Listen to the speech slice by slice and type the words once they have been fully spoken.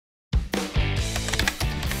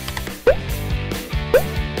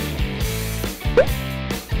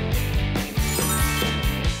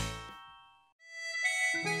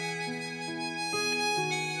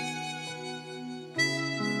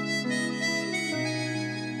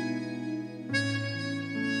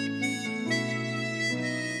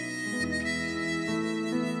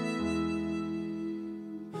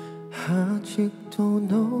아직도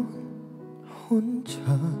넌 혼자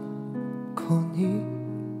거니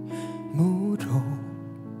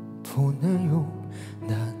물어보네요.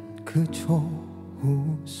 난 그저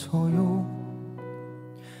웃어요.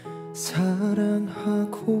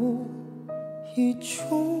 사랑하고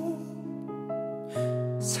있죠.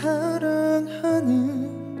 사랑하는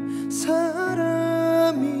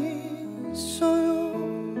사람이 있어요.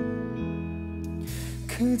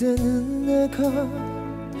 그대는 내가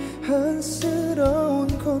안쓰러운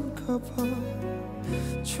건가 봐.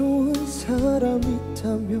 좋은 사람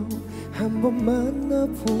있다며 한번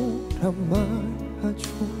만나보란 말하죠.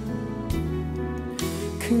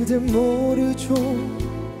 그대 모르죠.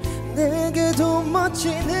 내게도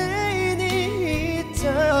멋진 애인이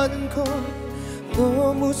있다는 걸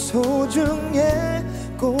너무 소중해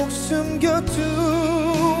꼭 숨겨두었죠.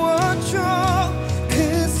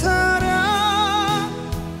 그 사람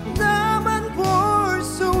나만 볼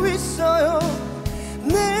수 있어요.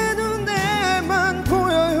 내 눈에만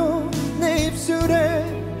보여요. 내 입술에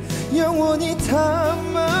영원히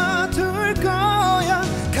담아둘 거야.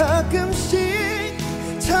 가끔씩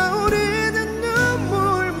차오르는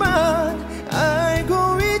눈물만 알고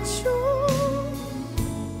있죠.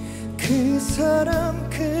 그 사람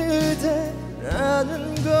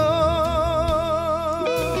그대라는 걸.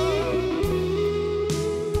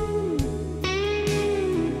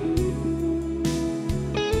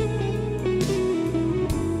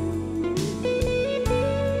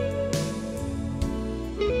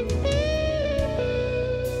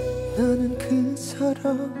 나는 그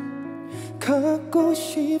사람 갖고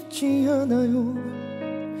싶지 않아요.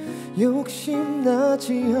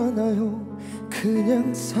 욕심나지 않아요.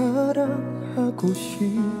 그냥 사랑하고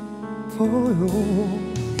싶어요.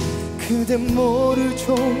 그대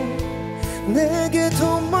모르죠.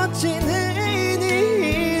 내게도 멋진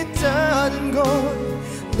애인이 있다는 걸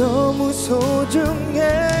너무 소중해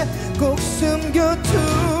꼭 숨겨두었죠.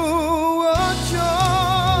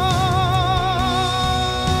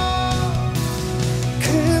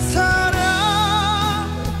 그 사람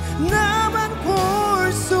나만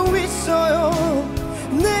볼 수 있어요.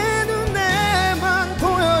 내 눈에만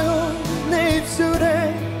보여요. 내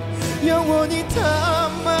입술에 영원히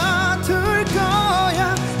담아둘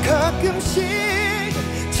거야. 가끔씩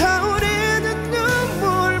차오르는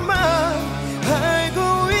눈물만 알고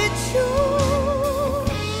있죠.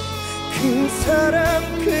 그 사람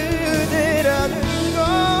그대라는 걸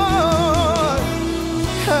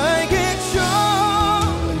알겠죠.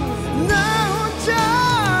 나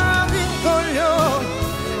혼자인걸요.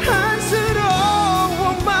 안쓰러워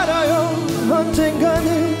말아요. 언젠가는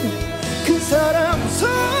그 사람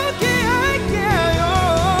소개할게요.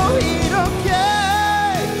 이렇게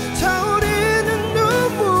차오르는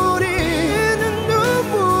눈물이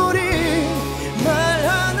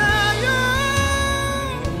말하나요.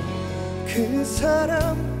 그 사람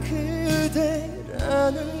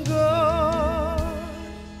그대라는 걸.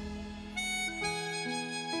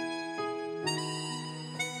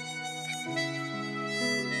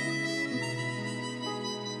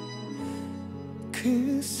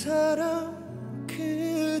 그 사람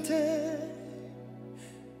그대라는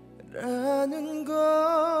걸.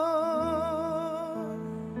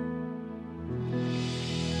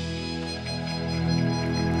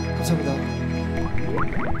 감사합니다.